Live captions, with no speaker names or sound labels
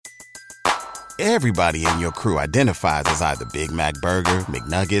Everybody in your crew identifies as either Big Mac Burger,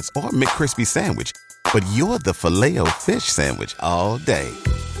 McNuggets, or McCrispy Sandwich. But you're the Filet-O-Fish Sandwich all day.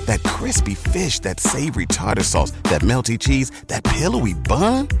 That crispy fish, that savory tartar sauce, that melty cheese, that pillowy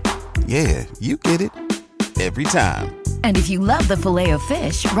bun. Yeah, you get it. Every time. And if you love the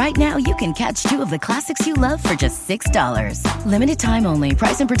Filet-O-Fish, right now you can catch two of the classics you love for just $6. Limited time only.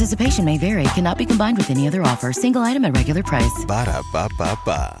 Price and participation may vary. Cannot be combined with any other offer. Single item at regular price.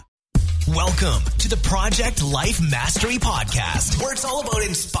 Ba-da-ba-ba-ba. Welcome to the Project Life Mastery Podcast, where it's all about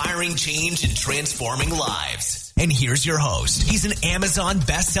inspiring change and transforming lives. And here's your host. He's an Amazon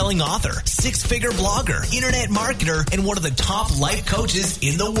best-selling author, six-figure blogger, internet marketer, and one of the top life coaches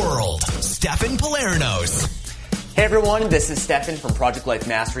in the world, Stefan Palernos. Hey everyone, this is Stefan from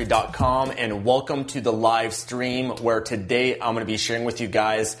ProjectLifeMastery.com, and welcome to the live stream where today I'm going to be sharing with you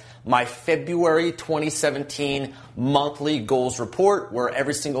guys my February 2017 monthly goals report, where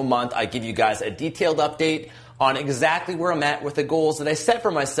every single month I give you guys a detailed update on exactly where I'm at with the goals that I set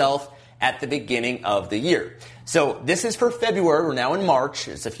for myself at the beginning of the year. So this is for February. We're now in March.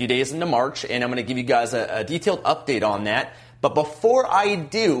 It's a few days into March, and I'm going to give you guys a detailed update on that. But before I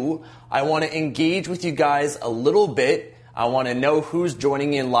do, I want to engage with you guys a little bit. I want to know who's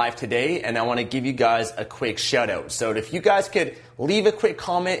joining in live today, and I want to give you guys a quick shout out. So if you guys could leave a quick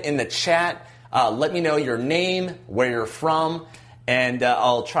comment in the chat, let me know your name, where you're from, and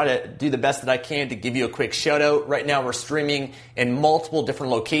I'll try to do the best that I can to give you a quick shout out. Right now we're streaming in multiple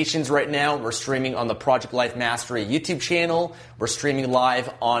different locations right now. We're streaming on the Project Life Mastery YouTube channel. We're streaming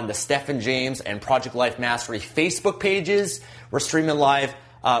live on the Stefan James and Project Life Mastery Facebook pages. We're streaming live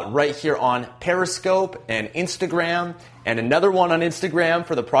right here on Periscope and Instagram, and another one on Instagram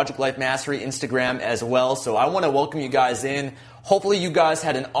for the Project Life Mastery Instagram as well. So I want to welcome you guys in. Hopefully you guys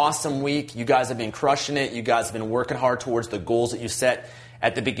had an awesome week. You guys have been crushing it. You guys have been working hard towards the goals that you set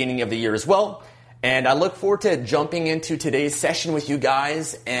at the beginning of the year as well. And I look forward to jumping into today's session with you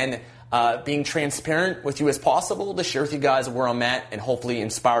guys and being transparent with you as possible to share with you guys where I'm at and hopefully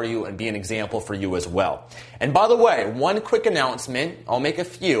inspire you and be an example for you as well. And by the way, one quick announcement. I'll make a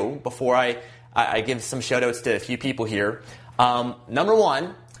few before I give some shout outs to a few people here. Number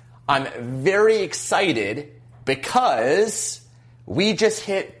one, I'm very excited because we just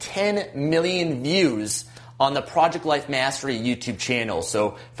hit 10 million views on the Project Life Mastery YouTube channel.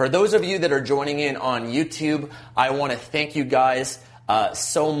 So for those of you that are joining in on YouTube, I want to thank you guys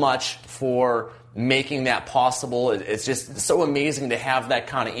so much for making that possible. It's just so amazing to have that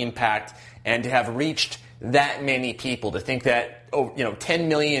kind of impact and to have reached that many people. To think that 10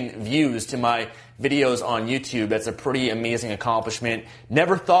 million views to my videos on YouTube, that's a pretty amazing accomplishment.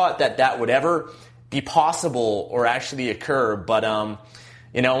 Never thought that would ever be possible or actually occur, but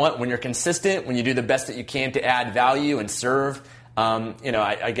you know what? When you're consistent, when you do the best that you can to add value and serve,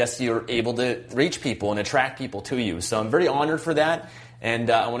 I guess you're able to reach people and attract people to you. So I'm very honored for that, and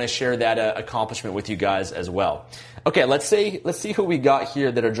I want to share that accomplishment with you guys as well. Okay, let's see who we got here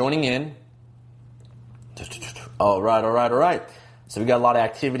that are joining in. All right. So we got a lot of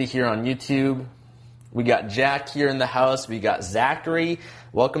activity here on YouTube. We got Jack here in the house. We got Zachary.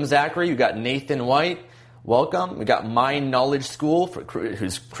 Welcome, Zachary. We got Nathan White. Welcome. We got Mind Knowledge School,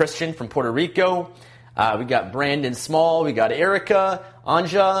 who's Christian from Puerto Rico. We got Brandon Small. We got Erica,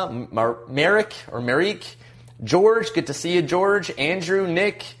 Anja, Marik, George. Good to see you, George. Andrew,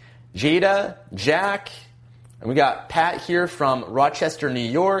 Nick, Jada, Jack. And we got Pat here from Rochester, New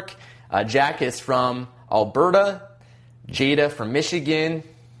York. Jack is from Alberta. Jada from Michigan.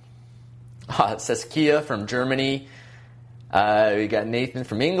 Saskia from Germany. We got Nathan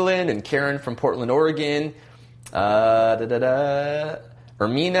from England and Karen from Portland, Oregon. Ermina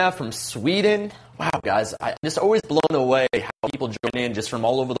from Sweden. Wow, guys, I'm just always blown away how people join in just from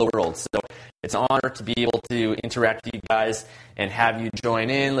all over the world. So it's an honor to be able to interact with you guys and have you join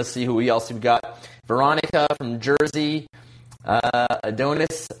in. Let's see who else we've got. Veronica from Jersey.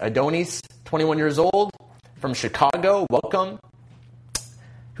 Adonis, 21 years old, from Chicago. Welcome.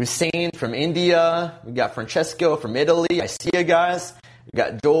 Hussein from India. We got Francesco from Italy. I see you guys. We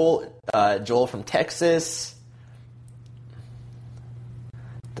got Joel from Texas.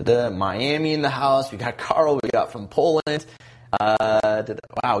 Miami in the house. We got Carl. We got from Poland.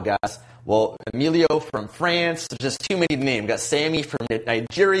 Wow, guys. Well, Emilio from France. There's just too many to name. We got Sammy from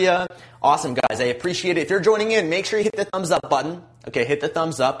Nigeria. Awesome, guys. I appreciate it. If you're joining in, make sure you hit the thumbs up button. Okay, hit the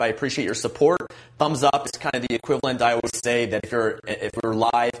thumbs up. I appreciate your support. Thumbs up is kind of the equivalent. I always say that if we're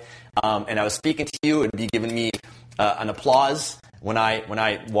live and I was speaking to you, it would be giving me an applause when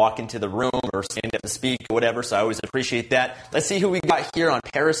I walk into the room or stand up to speak or whatever. So I always appreciate that. Let's see who we got here on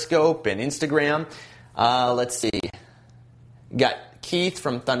Periscope and Instagram. Let's see. We got Keith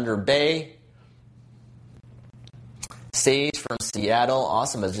from Thunder Bay. Sage from Seattle.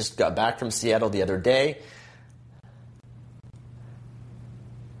 Awesome. I just got back from Seattle the other day.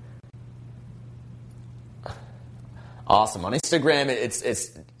 Awesome. On Instagram,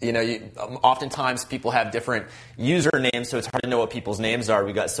 it's oftentimes people have different usernames, so it's hard to know what people's names are.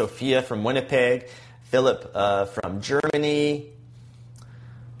 We got Sophia from Winnipeg, Philip from Germany,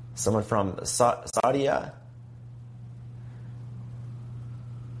 someone from Saudia.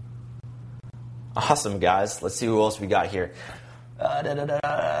 Awesome, guys. Let's see who else we got here.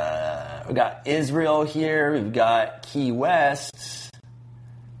 We got Israel here. We've got Key West.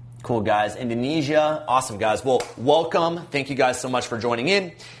 Cool, guys. Indonesia. Awesome, guys. Well, welcome. Thank you guys so much for joining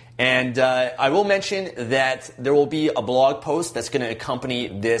in. And I will mention that there will be a blog post that's going to accompany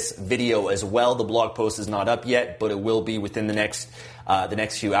this video as well. The blog post is not up yet, but it will be within the next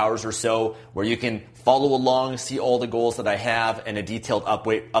few hours or so, where you can follow along, see all the goals that I have, and a detailed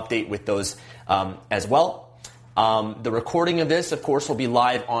update with those as well. The recording of this, of course, will be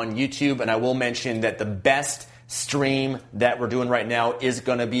live on YouTube, and I will mention that the best stream that we're doing right now is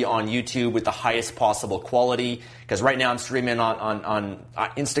going to be on YouTube with the highest possible quality, because right now I'm streaming on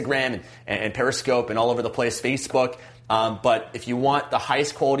Instagram and Periscope and all over the place, Facebook. But if you want the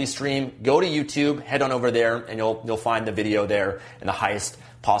highest quality stream, go to YouTube, head on over there, and you'll find the video there in the highest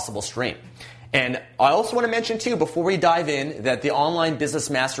possible stream. And I also want to mention, too, before we dive in, that the Online Business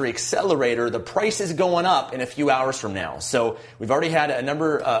Mastery Accelerator, the price is going up in a few hours from now. So we've already had a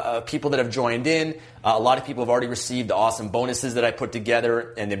number of people that have joined in. A lot of people have already received the awesome bonuses that I put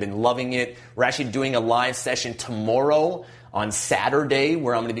together, and they've been loving it. We're actually doing a live session tomorrow on Saturday,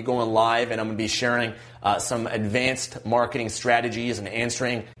 where I'm going to be going live, and I'm going to be sharing some advanced marketing strategies and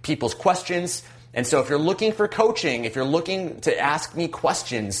answering people's questions. And so if you're looking for coaching, if you're looking to ask me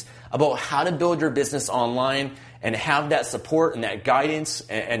questions about how to build your business online and have that support and that guidance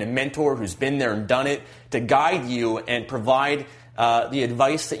and a mentor who's been there and done it to guide you and provide the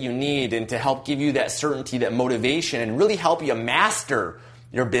advice that you need and to help give you that certainty, that motivation, and really help you master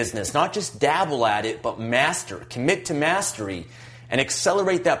your business, not just dabble at it, but master, commit to mastery and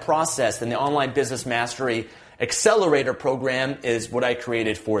accelerate that process, then the Online Business Mastery Accelerator program is what I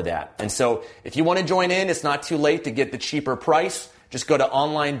created for that. And so if you want to join in, it's not too late to get the cheaper price. Just go to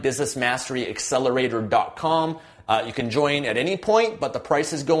onlinebusinessmasteryaccelerator.com. You can join at any point, but the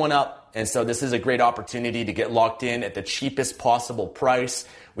price is going up. And so this is a great opportunity to get locked in at the cheapest possible price.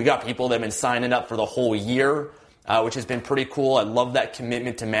 We got people that have been signing up for the whole year, which has been pretty cool. I love that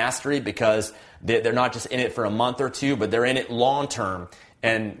commitment to mastery because they're not just in it for a month or two, but they're in it long term,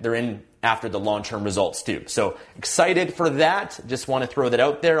 and they're in after the long-term results too. So excited for that. Just want to throw that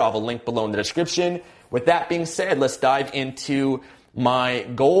out there. I'll have a link below in the description. With that being said, let's dive into my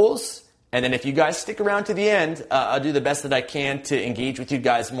goals. And then if you guys stick around to the end, I'll do the best that I can to engage with you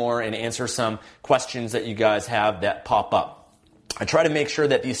guys more and answer some questions that you guys have that pop up. I try to make sure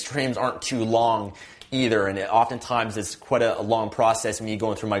that these streams aren't too long either. And oftentimes it's quite a long process, me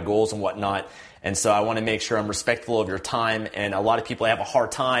going through my goals and whatnot. And so I want to make sure I'm respectful of your time. And a lot of people have a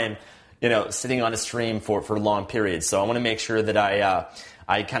hard time sitting on a stream for long periods. So I want to make sure that I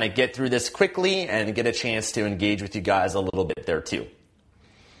kind of get through this quickly and get a chance to engage with you guys a little bit there too.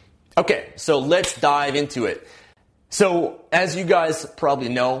 Okay, so let's dive into it. So as you guys probably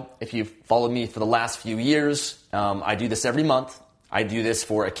know, if you've followed me for the last few years, I do this every month. I do this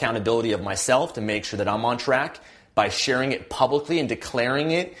for accountability of myself to make sure that I'm on track. By sharing it publicly and declaring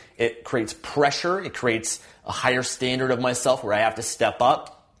it, it creates pressure. It creates a higher standard of myself where I have to step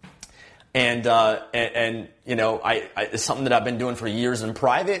up. And it's something that I've been doing for years in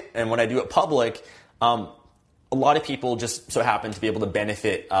private. And when I do it public, a lot of people just so happen to be able to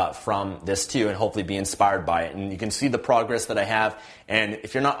benefit from this too, and hopefully be inspired by it. And you can see the progress that I have. And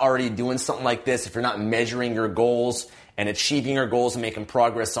if you're not already doing something like this, if you're not measuring your goals and achieving your goals and making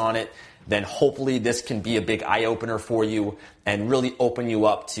progress on it, then hopefully this can be a big eye-opener for you and really open you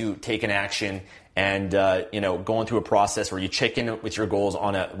up to taking action and going through a process where you check in with your goals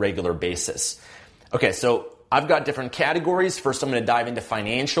on a regular basis. Okay, so I've got different categories. First, I'm going to dive into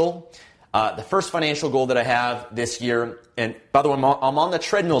financial. The first financial goal that I have this year, and by the way, I'm on the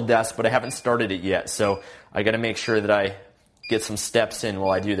treadmill desk, but I haven't started it yet, so I got to make sure that I get some steps in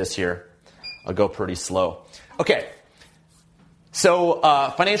while I do this here. I'll go pretty slow. Okay. So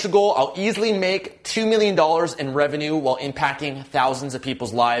financial goal, I'll easily make $2 million in revenue while impacting thousands of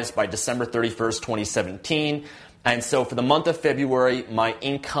people's lives by December 31st, 2017. And so for the month of February, my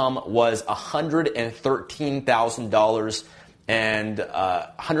income was $113,000 and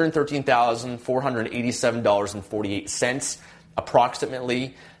 $113,487.48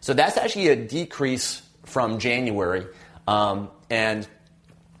 approximately. So that's actually a decrease from January. And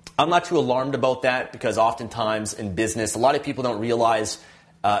I'm not too alarmed about that because oftentimes in business, a lot of people don't realize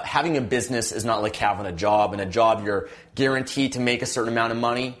having a business is not like having a job. In a job, you're guaranteed to make a certain amount of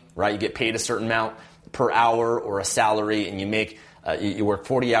money, right? You get paid a certain amount per hour or a salary, and you work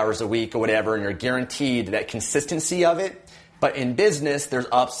 40 hours a week or whatever, and you're guaranteed that consistency of it. But in business, there's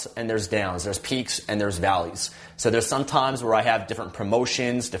ups and there's downs. There's peaks and there's valleys. So there's some times where I have different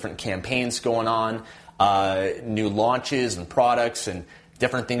promotions, different campaigns going on, new launches and products and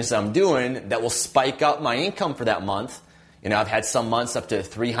different things that I'm doing that will spike up my income for that month. I've had some months up to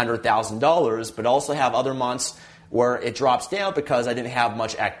 $300,000, but also have other months where it drops down because I didn't have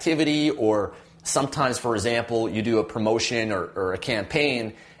much activity, or sometimes, for example, you do a promotion or a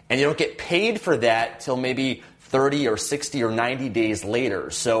campaign and you don't get paid for that till maybe 30 or 60 or 90 days later.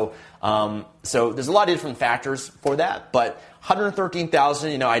 So there's a lot of different factors for that, but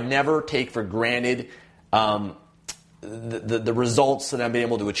 $113,000, I'd never take for granted the results that I've been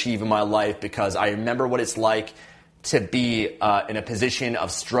able to achieve in my life, because I remember what it's like to be in a position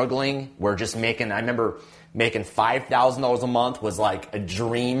of struggling where I remember making $5,000 a month was like a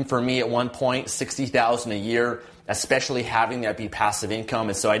dream for me at one point, $60,000 a year, especially having that be passive income.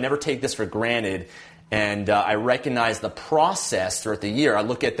 And so I never take this for granted. And I recognize the process throughout the year. I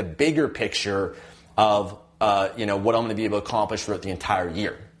look at the bigger picture of what I'm going to be able to accomplish throughout the entire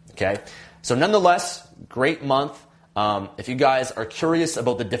year. Okay, so nonetheless, great month. If you guys are curious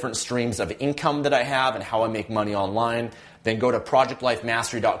about the different streams of income that I have and how I make money online, then go to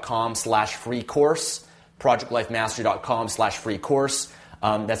projectlifemastery.com/free course. projectlifemastery.com/free course.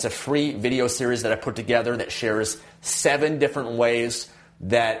 That's a free video series that I put together that shares 7 different ways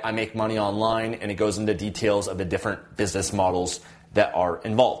that I make money online, and it goes into details of the different business models that are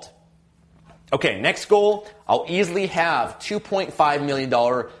involved. Okay, next goal, I'll easily have $2.5 million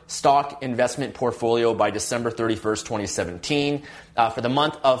stock investment portfolio by December 31st, 2017. For the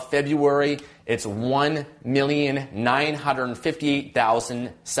month of February, it's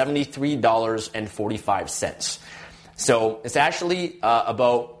 $1,958,073.45. So it's actually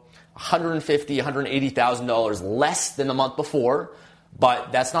about $150,000, $180,000 less than the month before,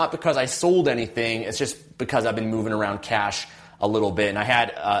 but that's not because I sold anything. It's just because I've been moving around cash a little bit. And I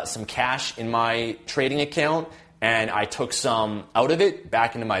had some cash in my trading account, and I took some out of it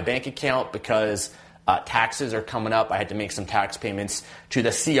back into my bank account because taxes are coming up. I had to make some tax payments to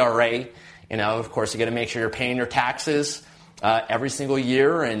the CRA. Of course, you got to make sure you're paying your taxes every single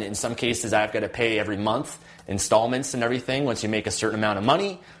year, and in some cases, I've got to pay every month installments and everything once you make a certain amount of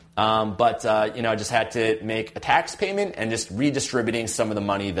money. But I just had to make a tax payment and just redistributing some of the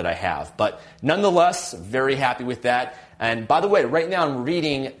money that I have. But nonetheless, very happy with that. And by the way, right now I'm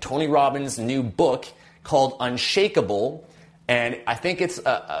reading Tony Robbins' new book called Unshakable. And I think it's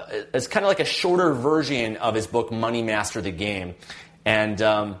kind of like a shorter version of his book, Money Master the Game. And,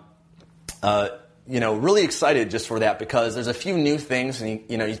 really excited just for that, because there's a few new things. And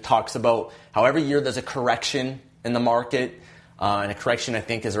he talks about how every year there's a correction in the market. And a correction, I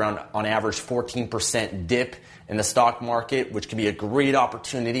think, is around, on average, 14% dip in the stock market, which can be a great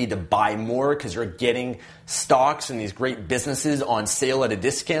opportunity to buy more because you're getting stocks and these great businesses on sale at a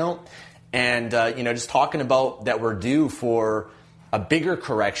discount. And, just talking about that we're due for a bigger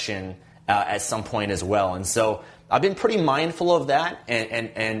correction at some point as well. And so I've been pretty mindful of that,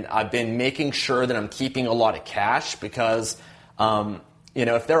 and I've been making sure that I'm keeping a lot of cash because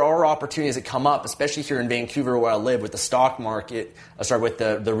if there are opportunities that come up, especially here in Vancouver where I live, with the stock market, with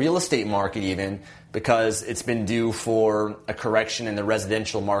the real estate market even, because it's been due for a correction in the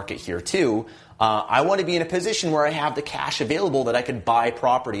residential market here too, I want to be in a position where I have the cash available that I could buy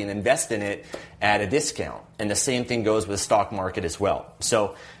property and invest in it at a discount. And the same thing goes with the stock market as well.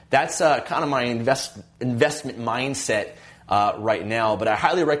 So that's kind of my investment mindset right now, but I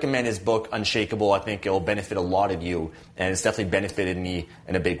highly recommend his book, Unshakable. I think it'll benefit a lot of you, and it's definitely benefited me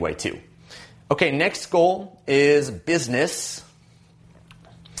in a big way too. Okay, next goal is business.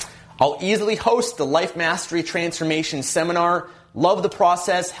 I'll easily host the Life Mastery Transformation Seminar. Love the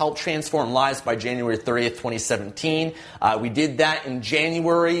process, help transform lives by January 30th, 2017. We did that in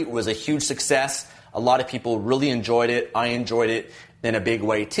January. It was a huge success. A lot of people really enjoyed it. I enjoyed it in a big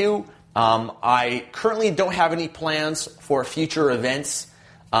way too. I currently don't have any plans for future events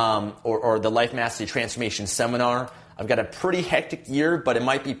or the Life Mastery Transformation Seminar. I've got a pretty hectic year, but it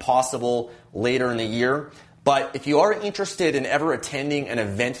might be possible later in the year. But if you are interested in ever attending an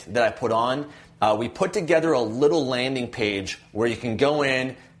event that I put on, we put together a little landing page where you can go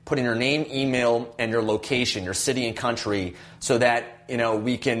in, put in your name, email, and your location, your city and country, so that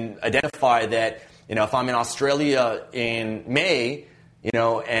we can identify that if I'm in Australia in May,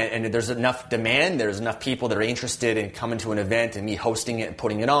 and there's enough demand, there's enough people that are interested in coming to an event and me hosting it and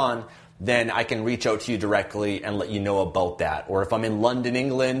putting it on, then I can reach out to you directly and let you know about that. Or if I'm in London,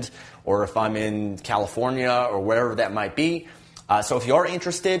 England, or if I'm in California or wherever that might be. So if you are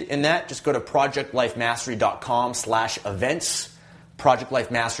interested in that, just go to projectlifemastery.com/events,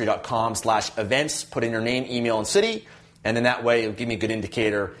 projectlifemastery.com/events, put in your name, email, and city, and then that way it'll give me a good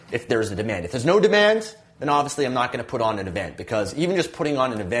indicator if there's a demand. If there's no demand, then obviously I'm not going to put on an event, because even just putting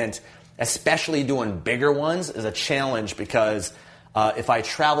on an event, especially doing bigger ones, is a challenge, because if I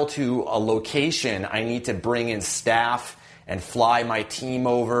travel to a location, I need to bring in staff and fly my team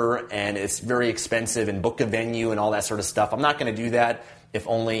over, and it's very expensive, and book a venue and all that sort of stuff. I'm not going to do that if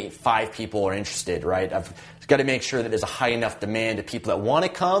only 5 people are interested, right? I've got to make sure that there's a high enough demand of people that want to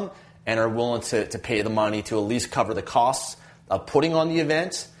come and are willing to pay the money to at least cover the costs of putting on the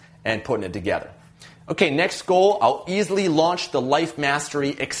event and putting it together. Okay, next goal, I'll easily launch the Life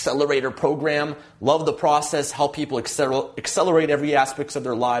Mastery Accelerator program. Love the process, help people accelerate every aspect of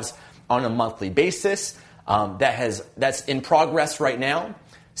their lives on a monthly basis. That's in progress right now.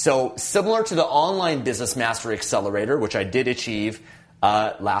 So similar to the Online Business Mastery Accelerator, which I did achieve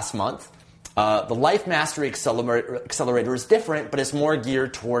last month, the Life Mastery Accelerator is different, but it's more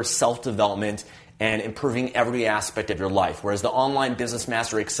geared towards self-development and improving every aspect of your life. Whereas the Online Business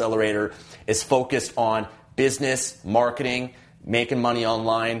Mastery Accelerator is focused on business, marketing, making money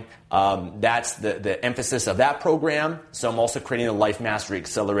online. That's the emphasis of that program. So I'm also creating a Life Mastery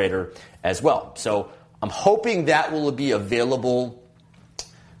Accelerator as well. So I'm hoping that will be available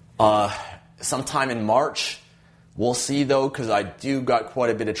sometime in March. We'll see, though, because I do got quite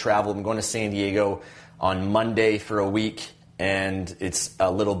a bit of travel. I'm going to San Diego on Monday for a week, and it's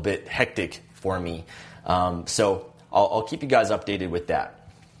a little bit hectic for me. So I'll keep you guys updated with that.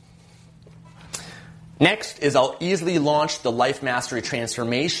 Next is I'll easily launch the Life Mastery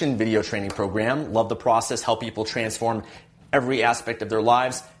Transformation video training program. Love the process, help people transform every aspect of their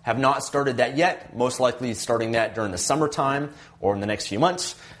lives. Have not started that yet. Most likely starting that during the summertime or in the next few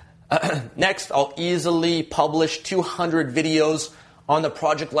months. Next, I'll easily publish 200 videos on the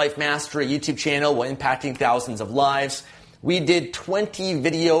Project Life Mastery YouTube channel while impacting thousands of lives. We did 20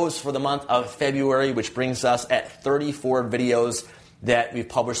 videos for the month of February, which brings us at 34 videos that we've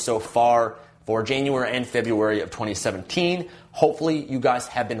published so far for January and February of 2017. Hopefully you guys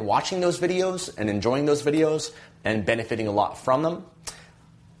have been watching those videos and enjoying those videos and benefiting a lot from them.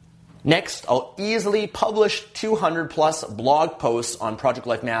 Next, I'll easily publish 200 plus blog posts on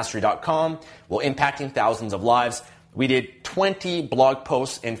projectlifemastery.com while impacting thousands of lives. We did 20 blog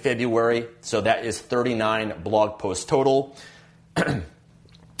posts in February, so that is 39 blog posts total.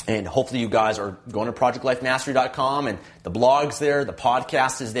 And hopefully you guys are going to projectlifemastery.com, and the blog's there, the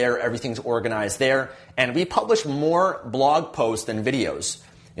podcast is there, everything's organized there. And we publish more blog posts than videos.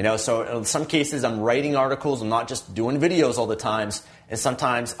 So in some cases I'm writing articles, I'm not just doing videos all the times, and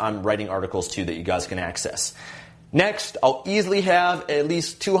sometimes I'm writing articles too that you guys can access. Next, I'll easily have at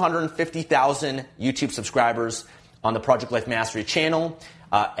least 250,000 YouTube subscribers on the Project Life Mastery channel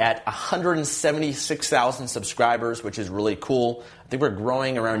at 176,000 subscribers, which is really cool. I think we're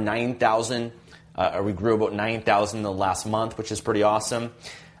growing around 9,000. We grew about 9,000 in the last month, which is pretty awesome.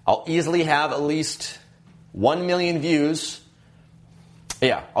 I'll easily have at least 1 million views.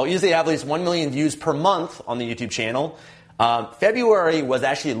 I'll easily have at least 1 million views per month on the YouTube channel. February was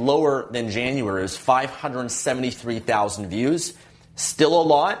actually lower than January. It was 573,000 views. Still a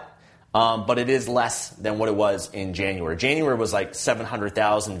lot. But it is less than what it was in January. January was like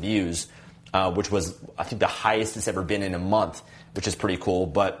 700,000 views, which was, I think, the highest it's ever been in a month, which is pretty cool.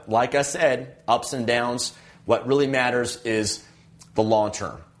 But like I said, ups and downs. What really matters is the long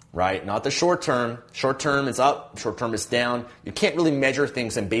term, right? Not the short term. Short term is up, short term is down. You can't really measure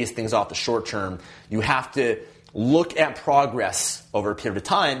things and base things off the short term. You have to look at progress over a period of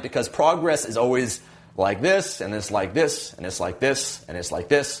time, because progress is always like this, and it's like this, and it's like this, and it's like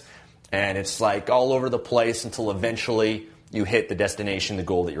this. And it's like all over the place until eventually you hit the destination, the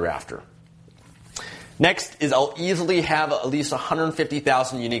goal that you're after. Next is I'll easily have at least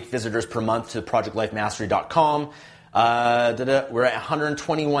 150,000 unique visitors per month to projectlifemastery.com. We're at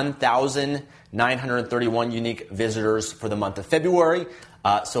 121,931 unique visitors for the month of February.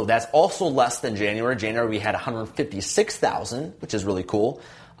 So that's also less than January. January we had 156,000, which is really cool.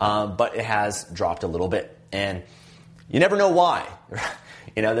 But it has dropped a little bit. And you never know why.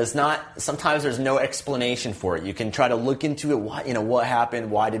 Sometimes there's no explanation for it. You can try to look into it. What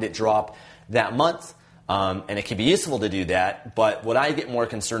happened? Why did it drop that month? And it can be useful to do that. But what I get more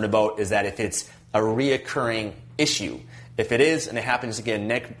concerned about is that if it's a reoccurring issue, If it is, and it happens again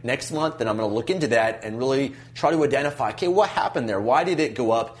next month, then I'm going to look into that and really try to identify, okay, what happened there? Why did it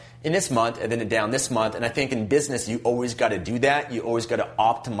go up in this month and then down this month? And I think in business, you always got to do that. You always got to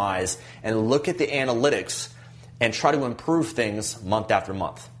optimize and look at the analytics and try to improve things month after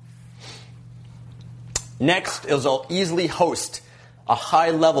month. Next is I'll easily host a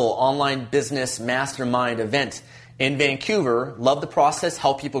high-level online business mastermind event in Vancouver. Love the process,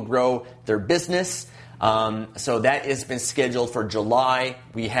 help people grow their business. So that has been scheduled for July.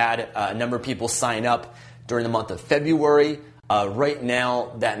 We had a number of people sign up during the month of February. Right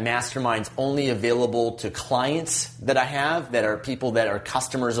now, that mastermind's only available to clients that I have, that are people that are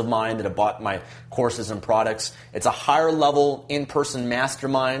customers of mine that have bought my courses and products. It's a higher level in-person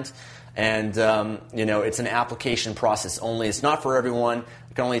mastermind, and it's an application process only. It's not for everyone.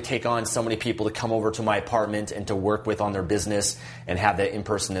 I can only take on so many people to come over to my apartment and to work with on their business and have that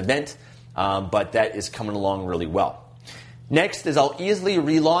in-person event. But that is coming along really well. Next is I'll easily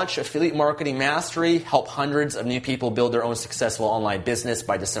relaunch Affiliate Marketing Mastery, help hundreds of new people build their own successful online business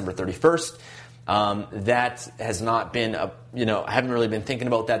by December 31st. That has not been, I haven't really been thinking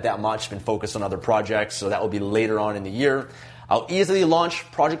about that much, been focused on other projects, so that will be later on in the year. I'll easily launch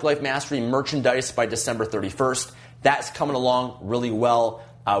Project Life Mastery merchandise by December 31st. That's coming along really well.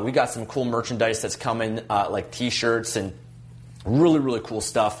 We got some cool merchandise that's coming, like t-shirts and really, really cool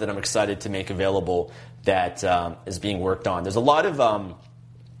stuff that I'm excited to make available that is being worked on. There's a lot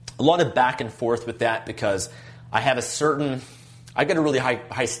of back and forth with that because I got a really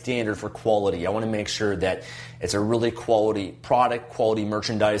high standard for quality. I want to make sure that it's a really quality product, quality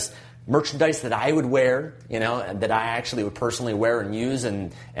merchandise that I would wear, and that I actually would personally wear and use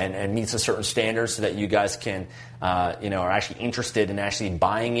and meets a certain standard so that you guys can, are actually interested in actually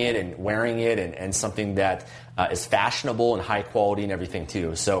buying it and wearing it and something that is fashionable and high quality and everything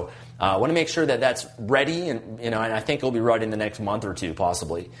too. So I want to make sure that that's ready and I think it'll be ready in the next month or two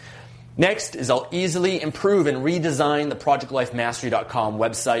possibly. Next is I'll easily improve and redesign the ProjectLifeMastery.com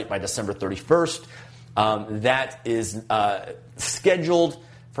website by December 31st. That is scheduled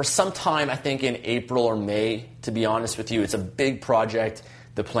for some time, I think in April or May, to be honest with you. It's a big project,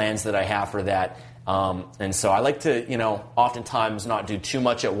 the plans that I have for that. And so I like to, oftentimes not do too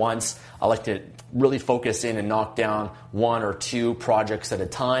much at once. I like to really focus in and knock down one or two projects at a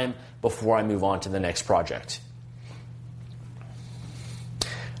time before I move on to the next project.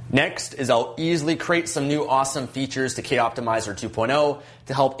 Next is I'll easily create some new awesome features to K-Optimizer 2.0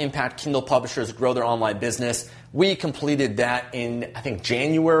 to help impact Kindle publishers grow their online business. We completed that in, I think,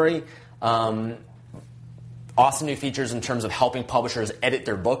 January. Awesome new features in terms of helping publishers edit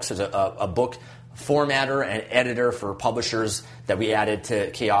their books. There's a book formatter and editor for publishers that we added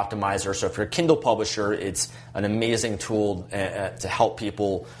to K-Optimizer. So if you're a Kindle publisher, it's an amazing tool to help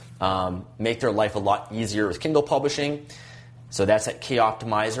people make their life a lot easier with Kindle publishing. So that's at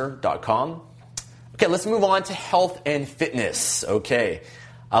koptimizer.com. Okay, let's move on to health and fitness. Okay,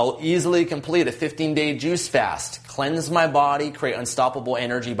 I'll easily complete a 15-day juice fast, cleanse my body, create unstoppable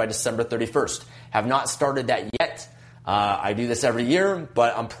energy by December 31st. Have not started that yet. I do this every year,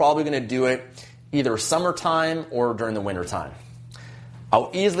 but I'm probably going to do it either summertime or during the wintertime. I'll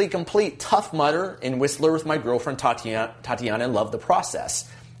easily complete Tough Mudder in Whistler with my girlfriend Tatiana and love the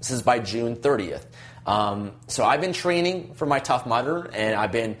process. This is by June 30th. So I've been training for my Tough Mudder, and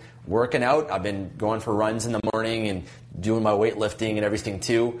I've been working out. I've been going for runs in the morning and doing my weightlifting and everything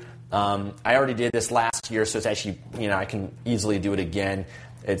too. I already did this last year, so it's actually, I can easily do it again.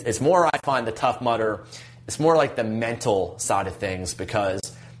 It's more, I find the Tough Mudder, it's more like the mental side of things because,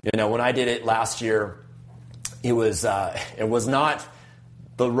 when I did it last year, it was not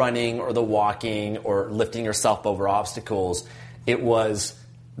the running or the walking or lifting yourself over obstacles. It was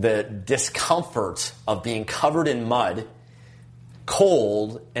the discomfort of being covered in mud,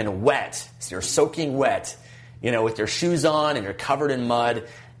 cold and wet. So you're soaking wet, with your shoes on and you're covered in mud.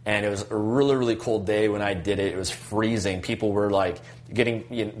 And it was a really, really cold day when I did it. It was freezing. People were like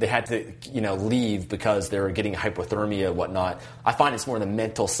they had to, leave because they were getting hypothermia and whatnot. I find it's more the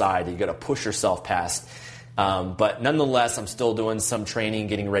mental side that you got to push yourself past. But nonetheless, I'm still doing some training,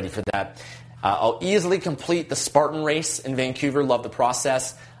 getting ready for that. I'll easily complete the Spartan race in Vancouver. Love the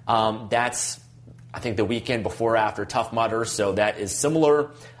process. That's, I think, the weekend before or after Tough Mudder, so that is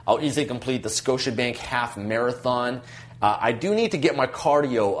similar. I'll easily complete the Scotiabank Half Marathon. I do need to get my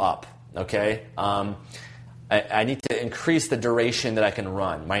cardio up, okay? I need to increase the duration that I can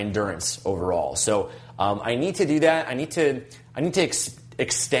run, my endurance overall. So I need to do that. I need to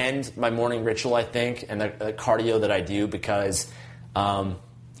extend my morning ritual, I think, and the cardio that I do because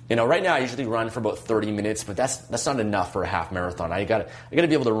right now I usually run for about 30 minutes, but that's not enough for a half marathon. I got to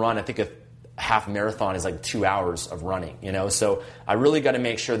be able to run, I think, a half marathon is like 2 hours of running, So I really got to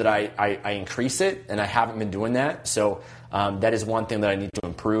make sure that I increase it, and I haven't been doing that. So that is one thing that I need to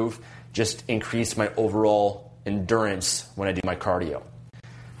improve, just increase my overall endurance when I do my cardio.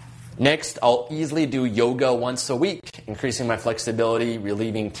 Next, I'll easily do yoga once a week, increasing my flexibility,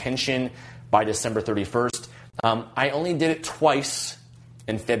 relieving tension by December 31st. I only did it twice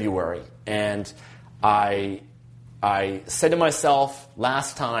in February, and I said to myself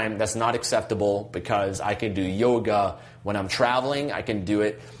last time, that's not acceptable because I can do yoga when I'm traveling. I can do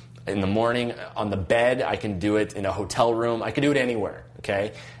it in the morning on the bed. I can do it in a hotel room. I can do it anywhere,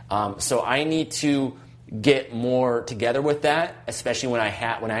 okay? So I need to get more together with that, especially when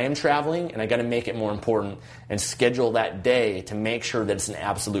I am traveling, and I got to make it more important and schedule that day to make sure that it's an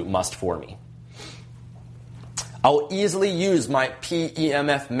absolute must for me. I'll easily use my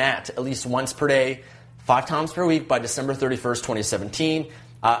PEMF mat at least once per day, 5 times per week by December 31st, 2017.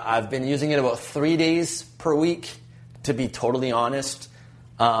 I've been using it about 3 days per week, to be totally honest.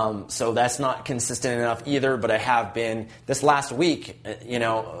 So that's not consistent enough either, but I have been this last week,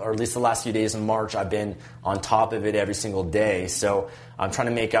 or at least the last few days in March, I've been on top of it every single day. So I'm trying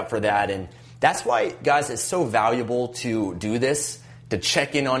to make up for that. And that's why, guys, it's so valuable to do this, to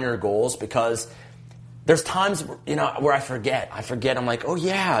check in on your goals, because there's times, where I forget. I'm like, oh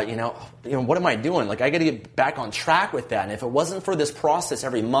yeah, what am I doing? Like, I got to get back on track with that. And if it wasn't for this process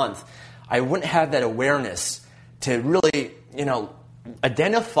every month, I wouldn't have that awareness to really,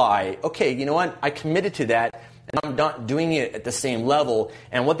 identify, okay, you know what? I committed to that, and I'm not doing it at the same level.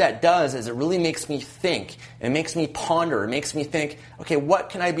 And what that does is it really makes me think. It makes me ponder. It makes me think, okay, what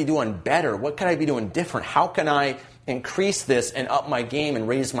can I be doing better? What can I be doing different? How can I increase this and up my game and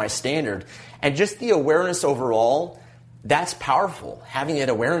raise my standard? And just the awareness overall, that's powerful. Having that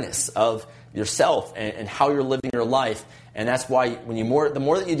awareness of yourself and how you're living your life. And that's why the more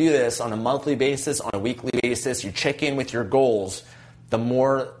that you do this on a monthly basis, on a weekly basis, you check in with your goals, the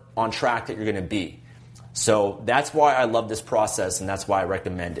more on track that you're going to be. So that's why I love this process, and that's why I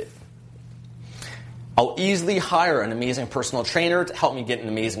recommend it. I'll easily hire an amazing personal trainer to help me get in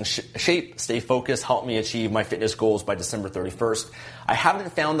amazing shape, stay focused, help me achieve my fitness goals by December 31st. I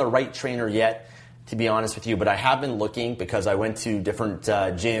haven't found the right trainer yet, to be honest with you, but I have been looking because I went to different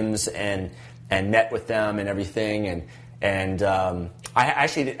gyms and met with them and everything. And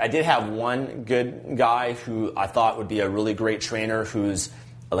I did have one good guy who I thought would be a really great trainer, who's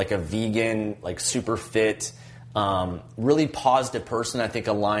like a vegan, like super fit, really positive person. I think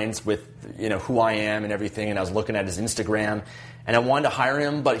aligns with who I am and everything. And I was looking at his Instagram, and I wanted to hire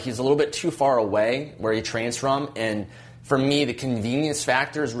him, but he's a little bit too far away where he trains from. And for me, the convenience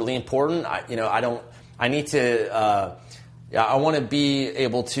factor is really important. I want to be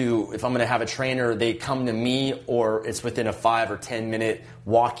able to, if I'm going to have a trainer, they come to me, or it's within a 5 or 10 minute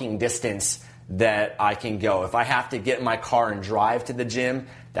walking distance that I can go. If I have to get in my car and drive to the gym,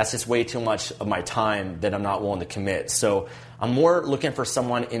 that's just way too much of my time that I'm not willing to commit. So I'm more looking for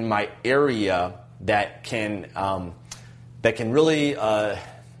someone in my area that can really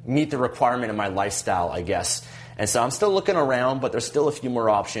meet the requirement of my lifestyle, I guess. And so I'm still looking around, but there's still a few more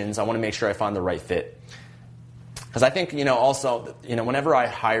options. I want to make sure I find the right fit. Because I think, also, whenever I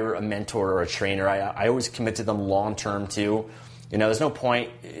hire a mentor or a trainer, I always commit to them long term too. There's no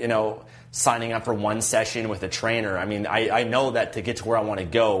point, signing up for one session with a trainer. I mean, I know that to get to where I want to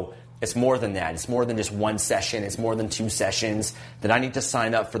go, it's more than that. It's more than just one session. It's more than 2 sessions. That I need to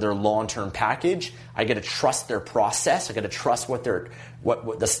sign up for their long-term package. I got to trust their process. I got to trust what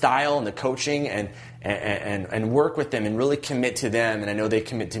the style and the coaching and work with them and really commit to them. And I know they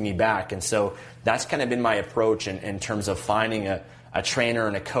commit to me back. And so that's kind of been my approach in terms of finding a trainer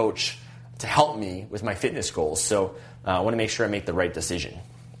and a coach to help me with my fitness goals. So I want to make sure I make the right decision.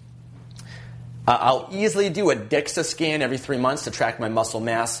 I'll easily do a DEXA scan every 3 months to track my muscle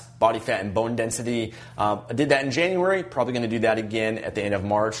mass, body fat, and bone density. I did that in January, probably going to do that again at the end of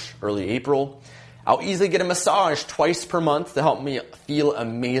March, early April. I'll easily get a massage twice per month to help me feel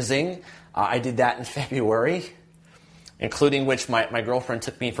amazing. I did that in February, including which my girlfriend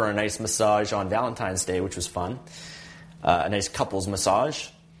took me for a nice massage on Valentine's Day, which was fun. A nice couples massage.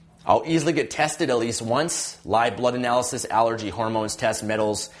 I'll easily get tested at least once, live blood analysis, allergy, hormones, tests,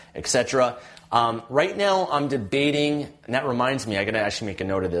 metals, etc. Right now, I'm debating, and that reminds me, I got to actually make a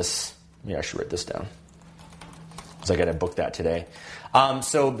note of this. Maybe I should write this down, because I got to book that today.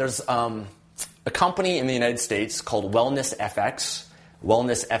 So there's a company in the United States called WellnessFX,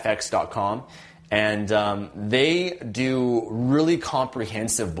 wellnessfx.com, and they do really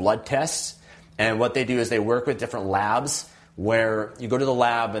comprehensive blood tests. And what they do is they work with different labs, where you go to the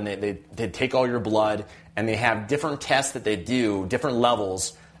lab and they take all your blood, and they have different tests that they do, different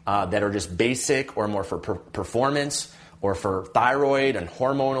levels that are just basic or more for performance or for thyroid and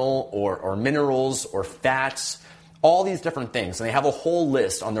hormonal or minerals or fats, all these different things. And they have a whole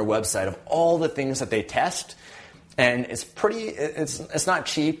list on their website of all the things that they test. And it's not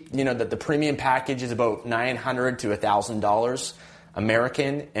cheap. You know, that the premium package is about $900 to $1,000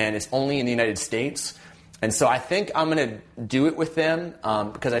 American, and it's only in the United States. And so I think I'm going to do it with them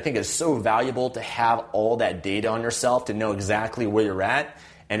because I think it's so valuable to have all that data on yourself, to know exactly where you're at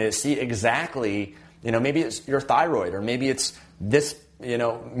and to see exactly, you know, maybe it's your thyroid or maybe it's this, you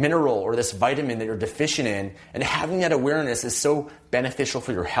know, mineral or this vitamin that you're deficient in. And having that awareness is so beneficial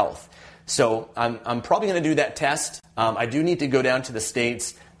for your health. So I'm probably going to do that test. I do need to go down to the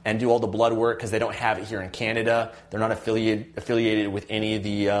States and do all the blood work because they don't have it here in Canada. They're not affiliated with any of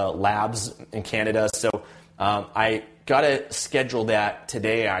the labs in Canada. So I got to schedule that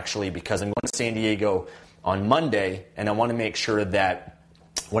today, actually, because I'm going to San Diego on Monday, and I want to make sure that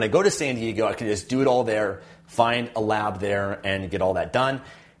when I go to San Diego, I can just do it all there, find a lab there, and get all that done.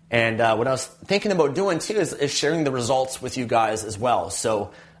 And what I was thinking about doing, too, is sharing the results with you guys as well.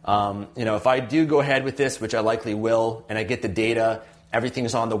 So, you know, if I do go ahead with this, which I likely will, and I get the data,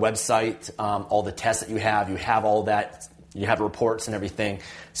 everything's on the website, all the tests that you have all that, you have reports and everything.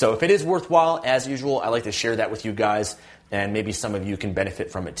 So if it is worthwhile, as usual, I like to share that with you guys, and maybe some of you can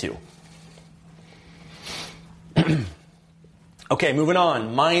benefit from it too. Okay, moving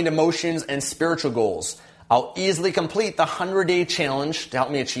on. Mind, emotions, and spiritual goals. I'll easily complete the 100-day challenge to help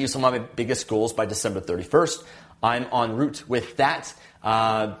me achieve some of my biggest goals by December 31st. I'm en route with that.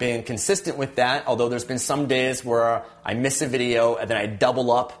 Been consistent with that, although there's been some days where I miss a video and then I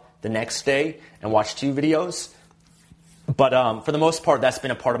double up the next day and watch 2 videos. But for the most part, that's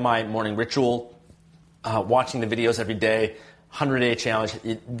been a part of my morning ritual, watching the videos every day, 100-day challenge,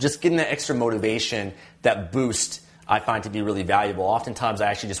 just getting that extra motivation, that boost, I find to be really valuable. Oftentimes, I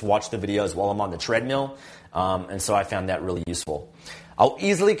actually just watch the videos while I'm on the treadmill, and so I found that really useful. I'll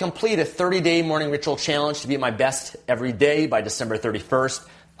easily complete a 30-day morning ritual challenge to be at my best every day by December 31st.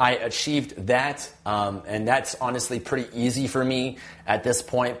 I achieved that, and that's honestly pretty easy for me at this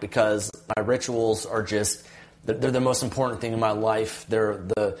point because my rituals are just, they're the most important thing in my life. They're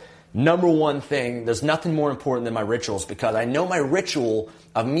the number one thing. There's nothing more important than my rituals because I know my ritual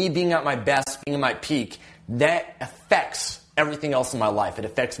of me being at my best, being at my peak, that affects everything else in my life. It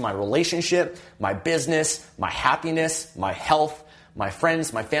affects my relationship, my business, my happiness, my health, my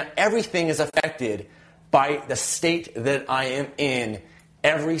friends, my family. Everything is affected by the state that I am in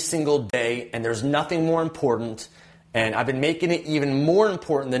every single day, and there's nothing more important. And I've been making it even more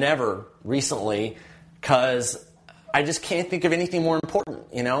important than ever recently because I just can't think of anything more important,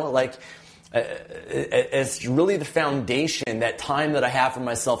 you know? Like, it's really the foundation, that time that I have for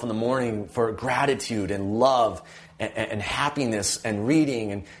myself in the morning for gratitude and love and happiness and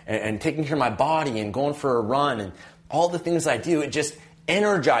reading and taking care of my body and going for a run and all the things I do. It just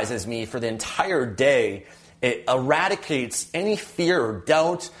energizes me for the entire day. It eradicates any fear or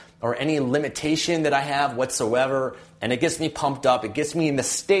doubt or any limitation that I have whatsoever. And it gets me pumped up. It gets me in the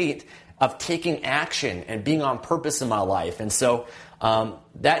state of taking action and being on purpose in my life. And so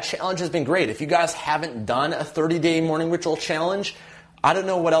that challenge has been great. If you guys haven't done a 30-day morning ritual challenge, I don't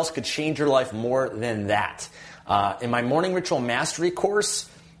know what else could change your life more than that. In my morning ritual mastery course,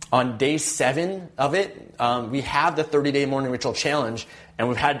 on day 7 of it, we have the 30-day morning ritual challenge, and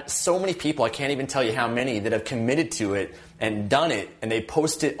we've had so many people, I can't even tell you how many, that have committed to it and done it, and they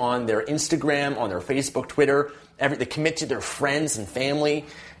post it on their Instagram, on their Facebook, Twitter. They commit to their friends and family,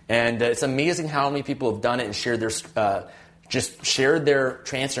 and it's amazing how many people have done it and shared their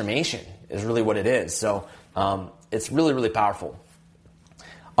transformation is really what it is. So it's really, really powerful.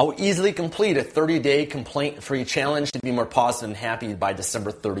 I'll easily complete a 30-day complaint-free challenge to be more positive and happy by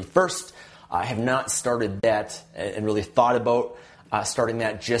December 31st. I have not started that and really thought about starting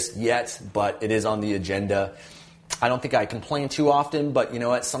that just yet, but it is on the agenda. I don't think I complain too often, but you know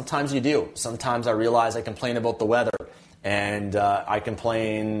what? Sometimes you do. Sometimes I realize I complain about the weather, and I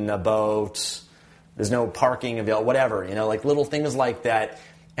complain about there's no parking available, whatever, you know, like little things like that.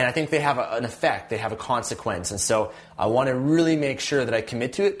 And I think they have an effect. They have a consequence. And so I want to really make sure that I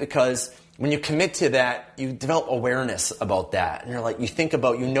commit to it, because when you commit to that, you develop awareness about that. And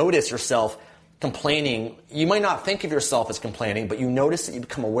you notice yourself complaining. You might not think of yourself as complaining, but you notice that you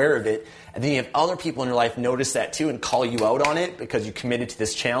become aware of it. And then you have other people in your life notice that too and call you out on it because you committed to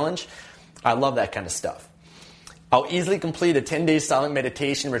this challenge. I love that kind of stuff. I'll easily complete a 10-day silent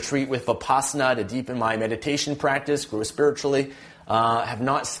meditation retreat with Vipassana to deepen my meditation practice, grow spiritually. I have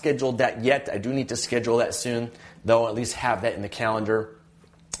not scheduled that yet. I do need to schedule that soon, though. At least have that in the calendar.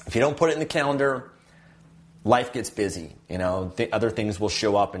 If you don't put it in the calendar, life gets busy. Other things will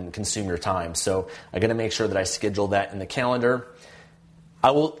show up and consume your time. So I got to make sure that I schedule that in the calendar. I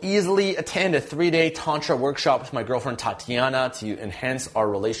will easily attend a 3-day Tantra workshop with my girlfriend Tatiana to enhance our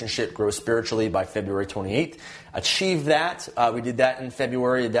relationship, grow spiritually by February 28th. Achieve that. We did that in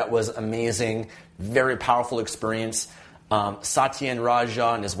February. That was amazing. Very powerful experience. Satyen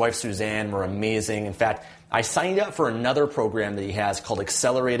Raja and his wife Suzanne were amazing. In fact, I signed up for another program that he has called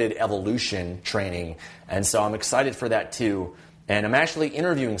Accelerated Evolution Training. And so I'm excited for that too. And I'm actually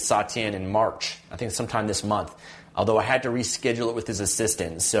interviewing Satyen in March, I think sometime this month. Although I had to reschedule it with his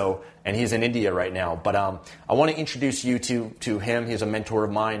assistant, and he's in India right now. But I want to introduce you to him. He's a mentor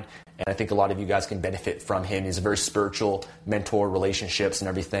of mine, and I think a lot of you guys can benefit from him. He's a very spiritual mentor, relationships and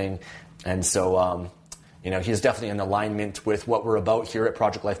everything. And so, he's definitely in alignment with what we're about here at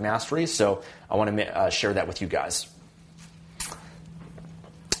Project Life Mastery. So I want to share that with you guys.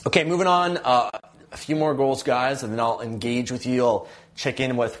 Okay, moving on. A few more goals, guys, and then I'll engage with you. I'll check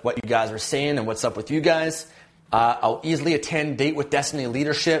in with what you guys are saying and what's up with you guys. I'll easily attend Date with Destiny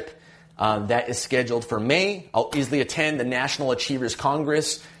Leadership. That is scheduled for May. I'll easily attend the National Achievers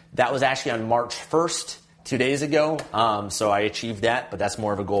Congress. That was actually on March 1st, 2 days ago. So I achieved that, but that's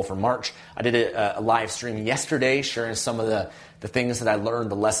more of a goal for March. I did a live stream yesterday sharing some of the things that I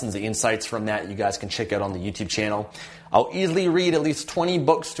learned, the lessons, the insights from that you guys can check out on the YouTube channel. I'll easily read at least 20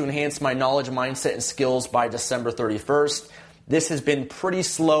 books to enhance my knowledge, mindset, and skills by December 31st. This has been pretty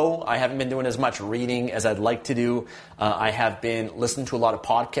slow. I haven't been doing as much reading as I'd like to do. I have been listening to a lot of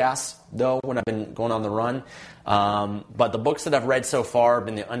podcasts, though, when I've been going on the run. But the books that I've read so far have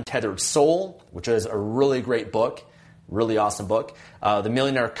been The Untethered Soul, which is a really great book, really awesome book. The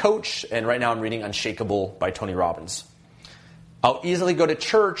Millionaire Coach, and right now I'm reading Unshakable by Tony Robbins. I'll easily go to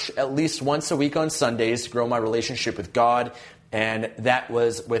church at least once a week on Sundays to grow my relationship with God, and that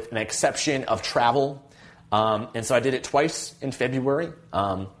was with an exception of travel. And so I did it twice in February.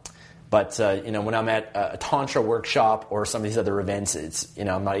 But when I'm at a Tantra workshop or some of these other events,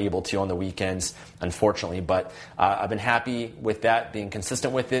 I'm not able to on the weekends, unfortunately. But I've been happy with that, being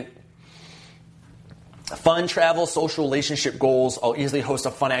consistent with it. Fun, travel, social relationship goals. I'll easily host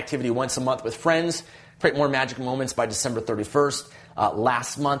a fun activity once a month with friends. Create more magic moments by December 31st.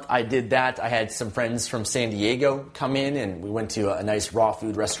 Last month I did that. I had some friends from San Diego come in, and we went to a nice raw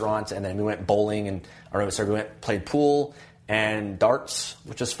food restaurant, and then we went bowling, played pool and darts,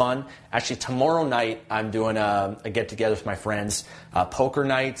 which was fun. Actually, tomorrow night I'm doing a get-together with my friends, poker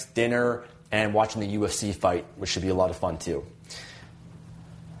night, dinner, and watching the UFC fight, which should be a lot of fun too.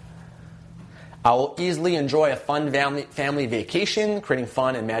 I will easily enjoy a fun family vacation, creating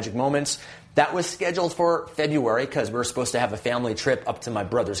fun and magic moments. That was scheduled for February because we were supposed to have a family trip up to my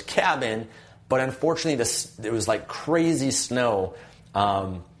brother's cabin, but unfortunately it was like crazy snow,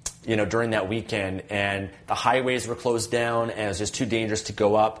 during that weekend, and the highways were closed down, and it was just too dangerous to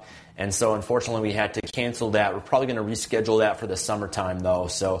go up, and so unfortunately we had to cancel that. We're probably going to reschedule that for the summertime though,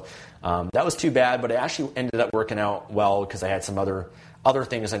 so that was too bad, but it actually ended up working out well because I had some other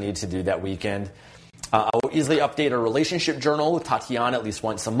things I needed to do that weekend. I will easily update a relationship journal with Tatiana at least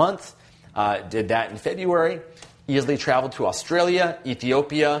once a month. Did that in February. Easily traveled to Australia,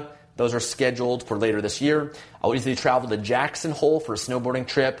 Ethiopia. Those are scheduled for later this year. I'll easily travel to Jackson Hole for a snowboarding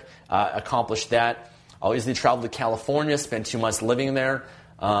trip. Accomplish that. I'll easily travel to California, spend 2 months living there.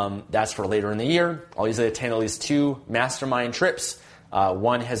 That's for later in the year. I'll easily attend at least 2 mastermind trips.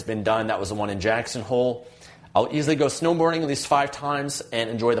 One has been done. That was the one in Jackson Hole. I'll easily go snowboarding at least 5 times and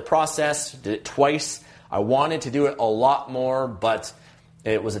enjoy the process. Did it twice. I wanted to do it a lot more, but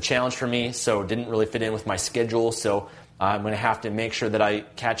it was a challenge for me, so it didn't really fit in with my schedule. So I'm going to have to make sure that I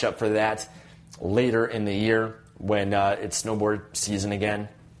catch up for that later in the year when it's snowboard season again.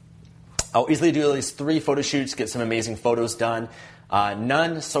 I'll easily do at least 3 photo shoots, get some amazing photos done.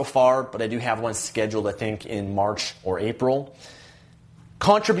 None so far, but I do have one scheduled, I think, in March or April.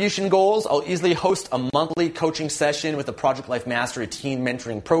 Contribution goals. I'll easily host a monthly coaching session with the Project Life Mastery Teen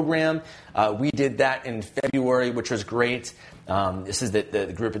Mentoring Program. We did that in February, which was great. This is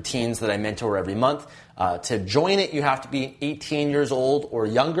the group of teens that I mentor every month. To join it, you have to be 18 years old or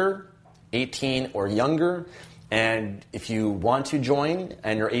younger. 18 or younger. And if you want to join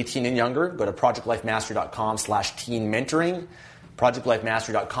and you're 18 and younger, go to projectlifemastery.com/teen mentoring.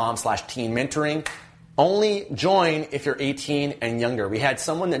 projectlifemastery.com/teen mentoring. Only join if you're 18 and younger. We had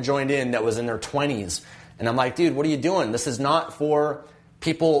someone that joined in that was in their 20s. And I'm like, dude, what are you doing? This is not for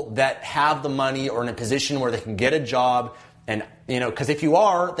people that have the money or in a position where they can get a job. And, because if you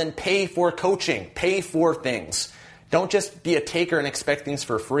are, then pay for coaching. Pay for things. Don't just be a taker and expect things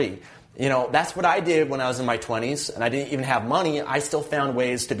for free. that's what I did when I was in my 20s, and I didn't even have money. I still found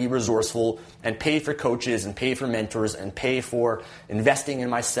ways to be resourceful and pay for coaches and pay for mentors and pay for investing in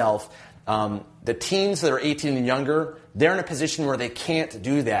myself. The teens that are 18 and younger, they're in a position where they can't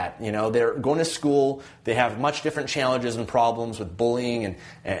do that. They're going to school. They have much different challenges and problems with bullying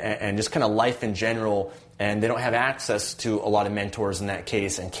and just kind of life in general, and they don't have access to a lot of mentors in that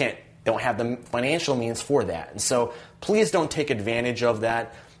case and don't have the financial means for that. And so please don't take advantage of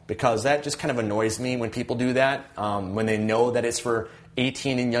that, because that just kind of annoys me when people do that, when they know that it's for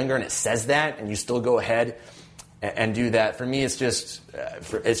 18 and younger and it says that, and you still go ahead and do that. For me, it's just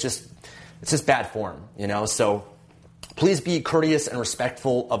bad form, So please be courteous and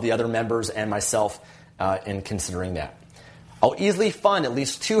respectful of the other members and myself in considering that. I'll easily fund at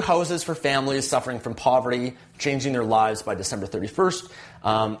least 2 houses for families suffering from poverty, changing their lives by December 31st.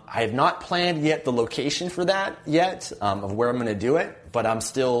 I have not planned yet the location for that yet, of where I'm going to do it, but I'm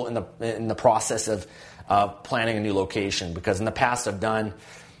still in the process of planning a new location, because in the past I've done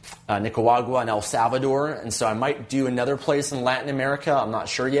Nicaragua and El Salvador, and so I might do another place in Latin America. I'm not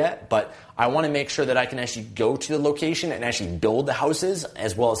sure yet, but I want to make sure that I can actually go to the location and actually build the houses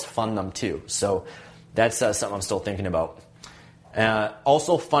as well as fund them too. So that's something I'm still thinking about.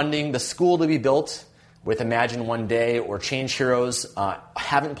 Also funding the school to be built with Imagine One Day or Change Heroes.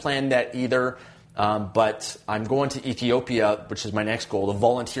 Haven't planned that either, but I'm going to Ethiopia, which is my next goal, to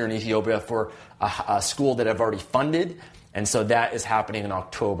volunteer in Ethiopia for a school that I've already funded. And so that is happening in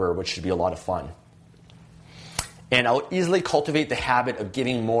October, which should be a lot of fun. And I'll easily cultivate the habit of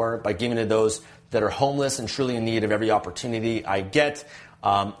giving more by giving to those that are homeless and truly in need of every opportunity I get.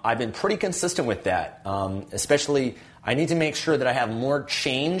 I've been pretty consistent with that, especially I need to make sure that I have more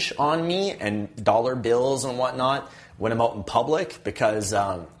change on me and dollar bills and whatnot when I'm out in public, because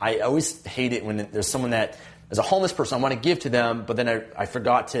I always hate it when there's someone that is a homeless person. I want to give to them, but then I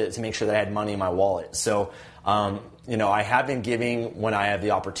forgot to make sure that I had money in my wallet. So, I have been giving when I have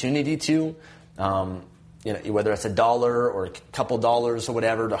the opportunity to, whether it's $1 or a couple dollars or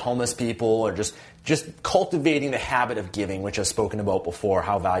whatever to homeless people, or just cultivating the habit of giving, which I've spoken about before,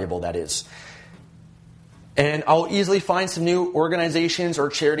 how valuable that is. And I'll easily find some new organizations or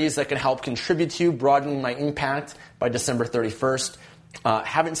charities that can help contribute to broadening my impact by December 31st.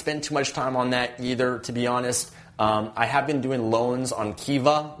 Haven't spent too much time on that either, to be honest. I have been doing loans on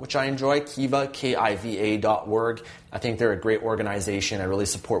Kiva, which I enjoy, Kiva, Kiva.org. I think they're a great organization. I really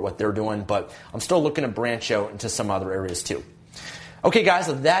support what they're doing, but I'm still looking to branch out into some other areas too. Okay, guys,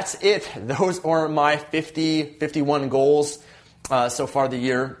 so that's it. Those are my 51 goals so far the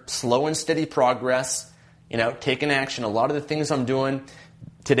year. Slow and steady progress. Taking action. A lot of the things I'm doing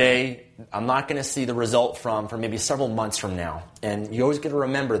today, I'm not going to see the result from for maybe several months from now. And you always got to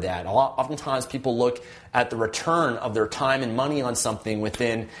remember that. Oftentimes people look at the return of their time and money on something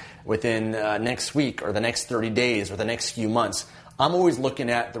within next week or the next 30 days or the next few months. I'm always looking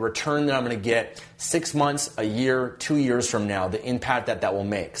at the return that I'm going to get 6 months, a year, 2 years from now, the impact that will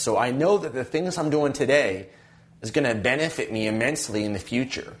make. So I know that the things I'm doing today is going to benefit me immensely in the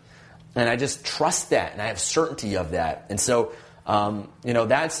future. And I just trust that, and I have certainty of that. And so,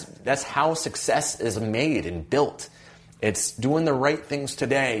 that's how success is made and built. It's doing the right things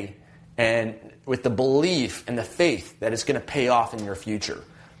today, and with the belief and the faith that it's going to pay off in your future,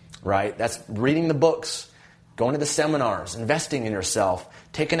 right? That's reading the books, going to the seminars, investing in yourself,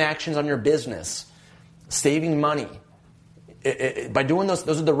 taking actions on your business, saving money. By doing those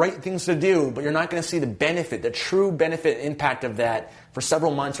are the right things to do, but you're not going to see the benefit, the true benefit impact of that for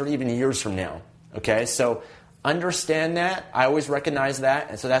several months or even years from now. Okay, so understand that. I always recognize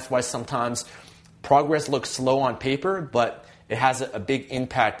that, and so that's why sometimes progress looks slow on paper, but it has a big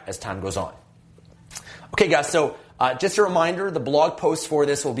impact as time goes on. Okay, guys, so just a reminder, the blog post for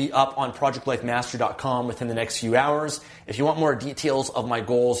this will be up on projectlifemastery.com within the next few hours. If you want more details of my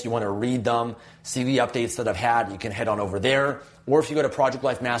goals, you want to read them, see the updates that I've had, you can head on over there. Or if you go to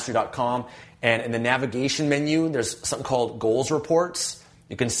projectlifemastery.com and in the navigation menu, there's something called Goals Reports.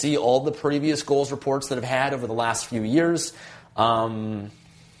 You can see all the previous goals reports that I've had over the last few years. With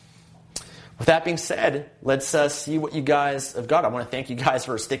that being said, let's see what you guys have got. I want to thank you guys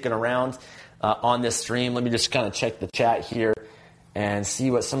for sticking around on this stream. Let me just kind of check the chat here and see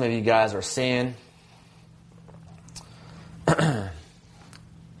what some of you guys are saying. All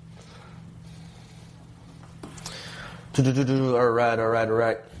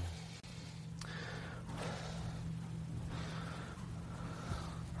right.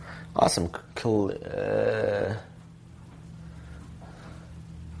 Awesome. Cool.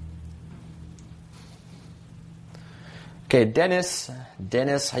 Okay, Dennis,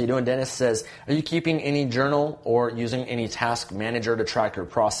 how you doing? Dennis says, are you keeping any journal or using any task manager to track your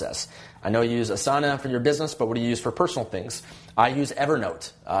process? I know you use Asana for your business, but what do you use for personal things? I use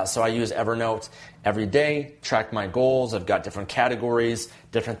Evernote. So I use Evernote every day, track my goals. I've got different categories,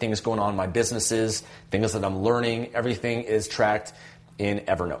 different things going on in my businesses, things that I'm learning. Everything is tracked in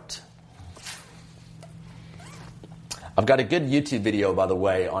Evernote. I've got a good YouTube video, by the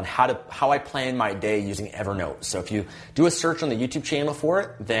way, on how I plan my day using Evernote. So if you do a search on the YouTube channel for it,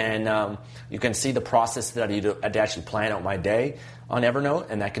 then you can see the process that I do to actually plan out my day on Evernote,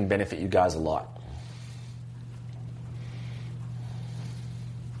 and that can benefit you guys a lot.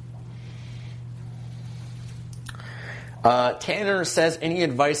 Tanner says, any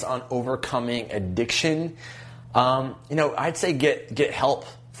advice on overcoming addiction? I'd say get help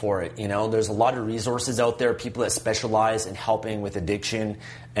for it. There's a lot of resources out there, people that specialize in helping with addiction.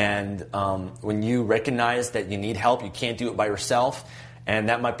 And when you recognize that you need help, you can't do it by yourself. And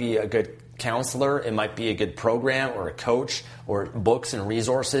that might be a good counselor. It might be a good program or a coach or books and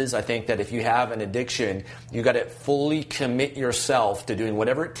resources. I think that if you have an addiction, you got to fully commit yourself to doing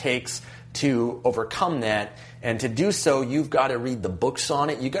whatever it takes to overcome that. And to do so, you've got to read the books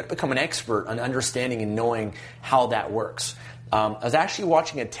on it. You've got to become an expert on understanding and knowing how that works. I was actually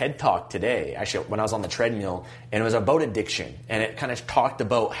watching a TED Talk today, actually when I was on the treadmill, and it was about addiction. And it kind of talked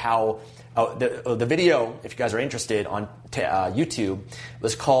about how the video, if you guys are interested, on YouTube,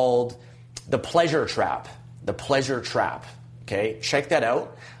 was called The Pleasure Trap. The Pleasure Trap. Okay, check that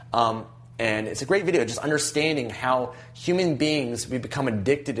out. And it's a great video, just understanding how human beings, we become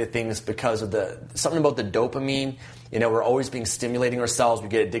addicted to things because of something about the dopamine. We're always being stimulating ourselves. We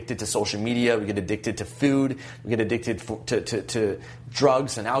get addicted to social media. We get addicted to food. We get addicted to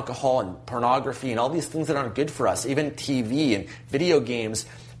drugs and alcohol and pornography and all these things that aren't good for us, even TV and video games,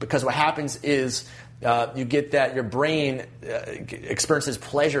 because what happens is you get that your brain experiences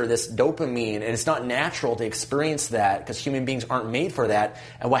pleasure, this dopamine, and it's not natural to experience that because human beings aren't made for that.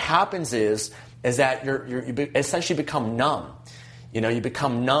 And what happens is that you essentially become numb. You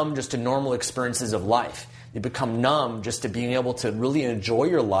become numb just to normal experiences of life. You become numb just to being able to really enjoy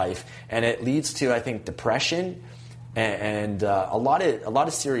your life, and it leads to, I think, depression and a lot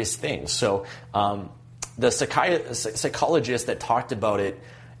of serious things. So the psychologist that talked about it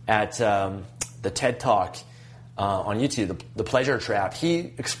at the TED Talk on YouTube, the Pleasure Trap, he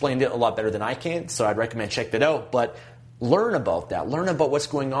explained it a lot better than I can, so I'd recommend check that out. But learn about that. Learn about what's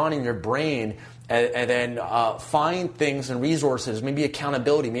going on in your brain, and then find things and resources, maybe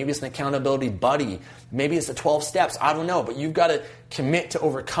accountability. Maybe it's an accountability buddy. Maybe it's the 12 steps. I don't know. But you've got to commit to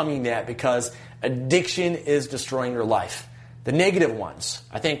overcoming that, because addiction is destroying your life. The negative ones.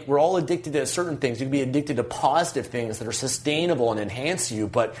 I think we're all addicted to certain things. You can be addicted to positive things that are sustainable and enhance you,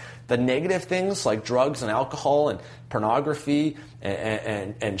 but the negative things like drugs and alcohol and pornography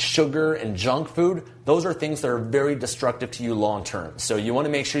and sugar and junk food, those are things that are very destructive to you long term. So you want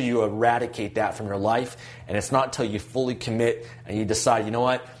to make sure you eradicate that from your life, and it's not until you fully commit and you decide, you know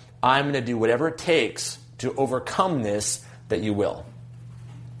what, I'm going to do whatever it takes to overcome this, that you will.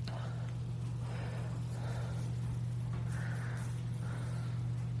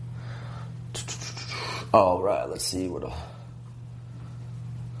 All right, let's see what.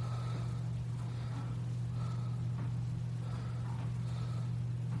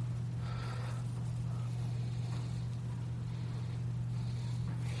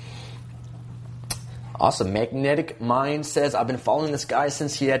 Awesome. Magnetic Mind says, I've been following this guy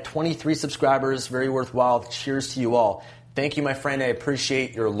since he had 23 subscribers. Very worthwhile. Cheers to you all. Thank you, my friend. I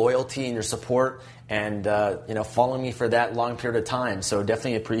appreciate your loyalty and your support, and following me for that long period of time. So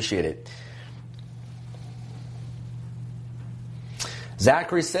definitely appreciate it.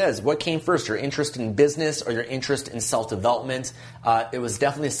 Zachary says, what came first, your interest in business or your interest in self-development? It was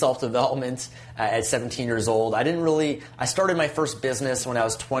definitely self-development at 17 years old. I started my first business when I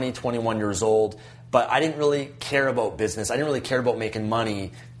was 20, 21 years old, but I didn't really care about business. I didn't really care about making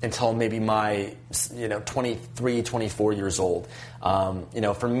money until maybe my 23, 24 years old.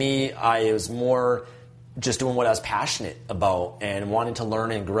 For me, I was more just doing what I was passionate about and wanting to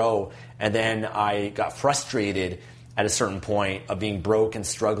learn and grow. And then I got frustrated at a certain point of being broke and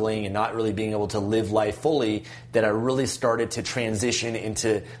struggling and not really being able to live life fully, that I really started to transition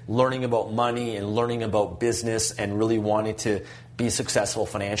into learning about money and learning about business and really wanting to be successful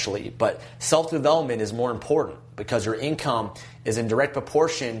financially. But self-development is more important because your income is in direct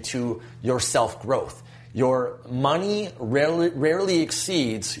proportion to your self-growth. Your money rarely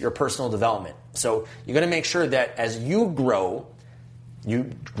exceeds your personal development. So you're going to make sure that as you grow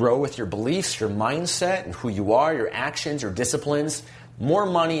with your beliefs, your mindset, and who you are, your actions, your disciplines. More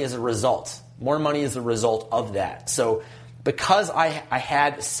money is a result. More money is the result of that. So because I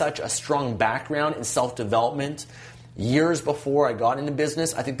had such a strong background in self-development years before I got into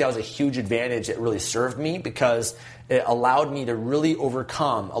business, I think that was a huge advantage that really served me because it allowed me to really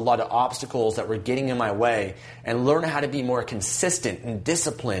overcome a lot of obstacles that were getting in my way and learn how to be more consistent and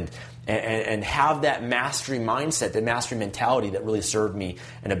disciplined and have that mastery mindset, the mastery mentality that really served me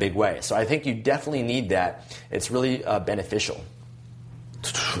in a big way. So I think you definitely need that. It's really beneficial.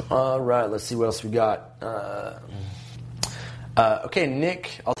 All right, let's see what else we got. Okay,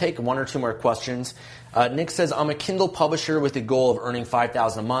 Nick, I'll take one or two more questions. Nick says, I'm a Kindle publisher with the goal of earning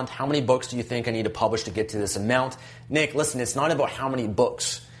 $5,000 a month. How many books do you think I need to publish to get to this amount? Nick, listen, it's not about how many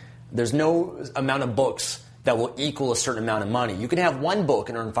books. There's no amount of books that will equal a certain amount of money. You can have one book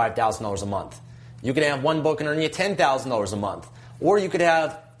and earn $5,000 a month. You can have one book and earn you $10,000 a month. Or you could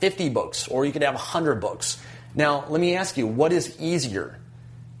have 50 books, or you could have 100 books. Now, let me ask you, what is easier?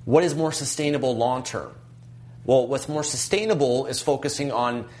 What is more sustainable long term? Well, what's more sustainable is focusing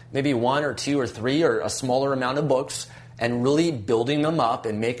on maybe one or two or three or a smaller amount of books and really building them up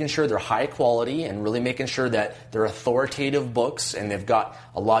and making sure they're high quality and really making sure that they're authoritative books and they've got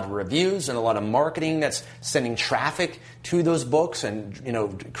a lot of reviews and a lot of marketing that's sending traffic to those books and, you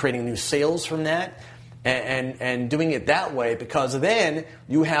know, creating new sales from that and doing it that way, because then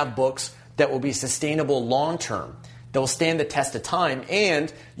you have books that will be sustainable long term. That will stand the test of time, and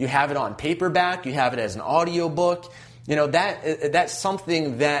you have it on paperback, you have it as an audio book. You know, that's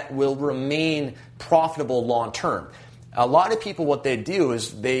something that will remain profitable long term. A lot of people, what they do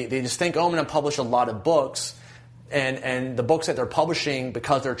is they just think, oh, I'm going to publish a lot of books, and the books that they're publishing,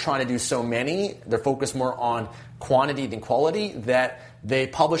 because they're trying to do so many, they're focused more on quantity than quality, that they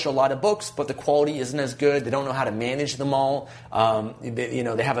publish a lot of books, but the quality isn't as good. They don't know how to manage them all.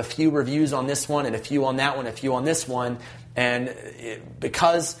 They have a few reviews on this one and a few on that one, a few on this one. And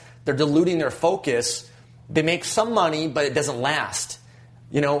because they're diluting their focus, they make some money, but it doesn't last.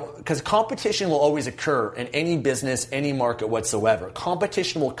 You know, because competition will always occur in any business, any market whatsoever.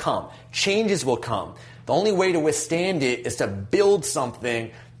 Competition will come. Changes will come. The only way to withstand it is to build something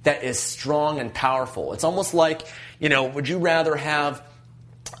that is strong and powerful. It's almost like, you know, would you rather have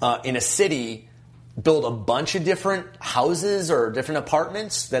in a city build a bunch of different houses or different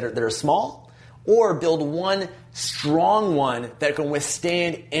apartments that are small, or build one strong one that can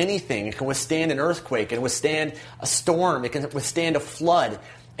withstand anything? It can withstand an earthquake, it can withstand a storm, it can withstand a flood,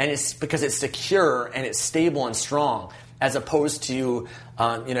 and it's because it's secure and it's stable and strong, as opposed to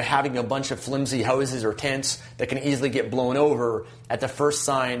having a bunch of flimsy houses or tents that can easily get blown over at the first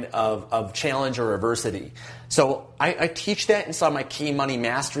sign of challenge or adversity. So I teach that inside my Key Money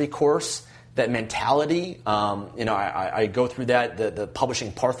Mastery course, that mentality. I go through that. The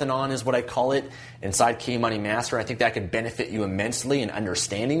Publishing Parthenon is what I call it inside Key Money Mastery. I think that can benefit you immensely in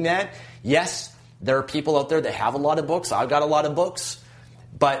understanding that. Yes, there are people out there that have a lot of books. I've got a lot of books.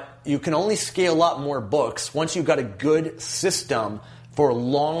 But you can only scale up more books once you've got a good system for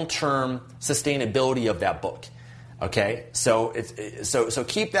long-term sustainability of that book. Okay, so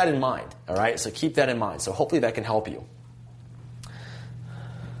keep that in mind. All right, so keep that in mind. So hopefully that can help you.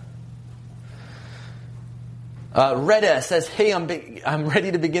 Reda says, "Hey, I'm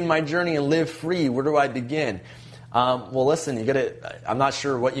ready to begin my journey and live free. Where do I begin?" Well, listen, I'm not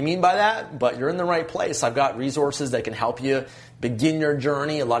sure what you mean by that, but you're in the right place. I've got resources that can help you begin your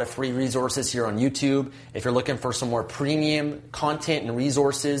journey, a lot of free resources here on YouTube. If you're looking for some more premium content and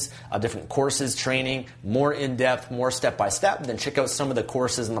resources, different courses, training, more in-depth, more step-by-step, then check out some of the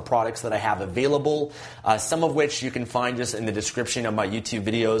courses and the products that I have available, some of which you can find just in the description of my YouTube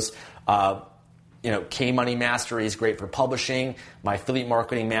videos. K Money Mastery is great for publishing. My Affiliate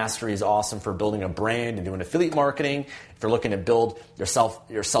Marketing Mastery is awesome for building a brand and doing affiliate marketing. If you're looking to build your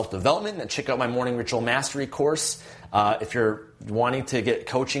self-development, then check out my Morning Ritual Mastery course. If you're wanting to get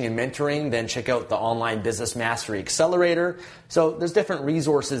coaching and mentoring, then check out the Online Business Mastery Accelerator. So there's different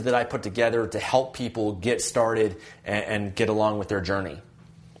resources that I put together to help people get started and get along with their journey.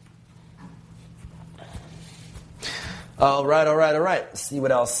 All right. Let's see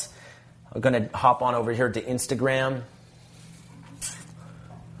what else. I'm going to hop on over here to Instagram.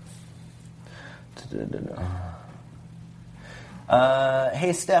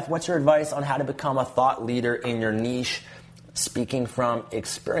 Hey, Steph, what's your advice on how to become a thought leader in your niche, speaking from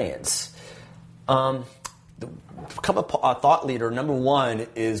experience? Become a thought leader, number one,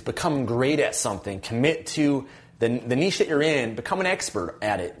 is become great at something. Commit to the niche that you're in. Become an expert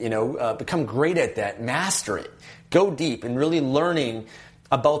at it. Become great at that. Master it. Go deep and really learning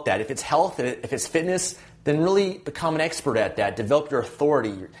about that. If it's health, if it's fitness, then really become an expert at that. Develop your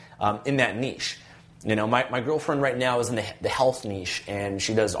authority in that niche. My girlfriend right now is in the health niche, and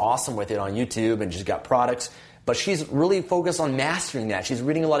she does awesome with it on YouTube, and she's got products. But she's really focused on mastering that. She's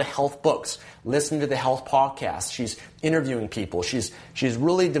reading a lot of health books, listening to the health podcasts. She's interviewing people. She's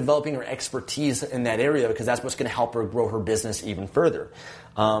really developing her expertise in that area because that's what's going to help her grow her business even further.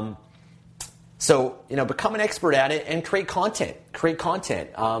 So, become an expert at it and create content.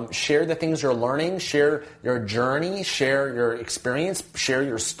 Share the things you're learning. Share your journey. Share your experience. Share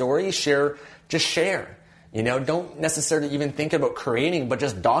your story. Just share. Don't necessarily even think about creating, but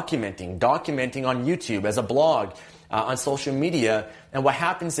just documenting on YouTube, as a blog, on social media. And what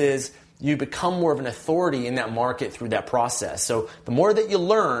happens is you become more of an authority in that market through that process. So the more that you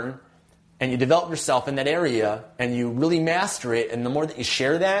learn and you develop yourself in that area and you really master it, and the more that you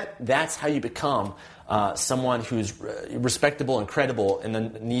share that, that's how you become someone who's respectable and credible in the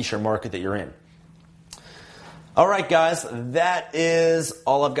niche or market that you're in. All right, guys, that is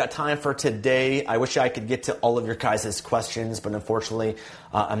all I've got time for today. I wish I could get to all of your guys' questions, but unfortunately,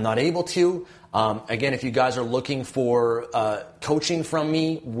 I'm not able to. Again, if you guys are looking for coaching from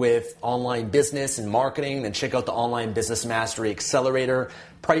me with online business and marketing, then check out the Online Business Mastery Accelerator.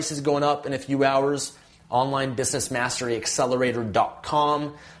 Price is going up in a few hours.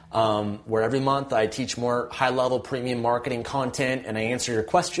 OnlineBusinessMasteryAccelerator.com, where every month I teach more high-level premium marketing content and I answer your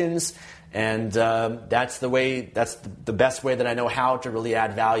questions. And that's the best way that I know how to really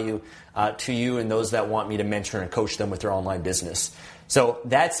add value to you and those that want me to mentor and coach them with their online business. So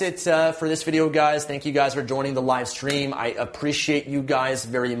that's it for this video, guys. Thank you guys for joining the live stream. I appreciate you guys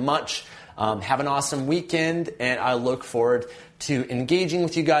very much. Have an awesome weekend, and I look forward to engaging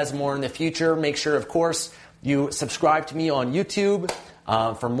with you guys more in the future. Make sure, of course, you subscribe to me on YouTube.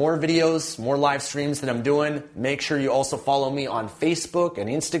 For more videos, more live streams that I'm doing. Make sure you also follow me on Facebook and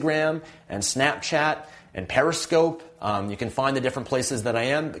Instagram and Snapchat and Periscope. You can find the different places that I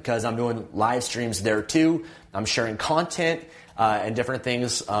am because I'm doing live streams there too. I'm sharing content and different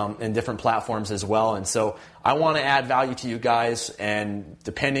things in different platforms as well. And so I want to add value to you guys, and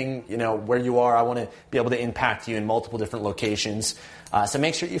depending where you are, I want to be able to impact you in multiple different locations. So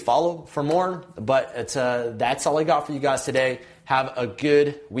make sure you follow for more. But that's all I got for you guys today. Have a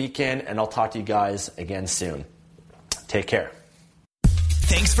good weekend, and I'll talk to you guys again soon. Take care.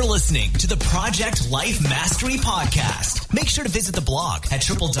 Thanks for listening to the Project Life Mastery Podcast. Make sure to visit the blog at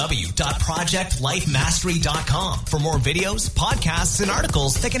www.projectlifemastery.com for more videos, podcasts, and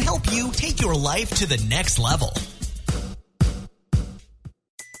articles that can help you take your life to the next level.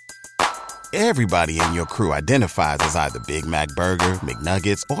 Everybody in your crew identifies as either Big Mac Burger,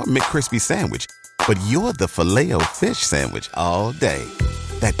 McNuggets, or McCrispy Sandwich. But you're the Filet-O-Fish Sandwich all day.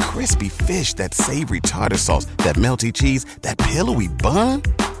 That crispy fish, that savory tartar sauce, that melty cheese, that pillowy bun.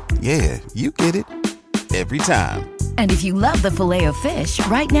 Yeah, you get it. Every time. And if you love the Filet-O-Fish,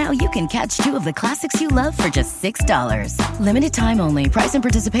 right now you can catch two of the classics you love for just $6. Limited time only. Price and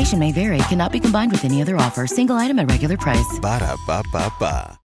participation may vary. Cannot be combined with any other offer. Single item at regular price. Ba-da-ba-ba-ba.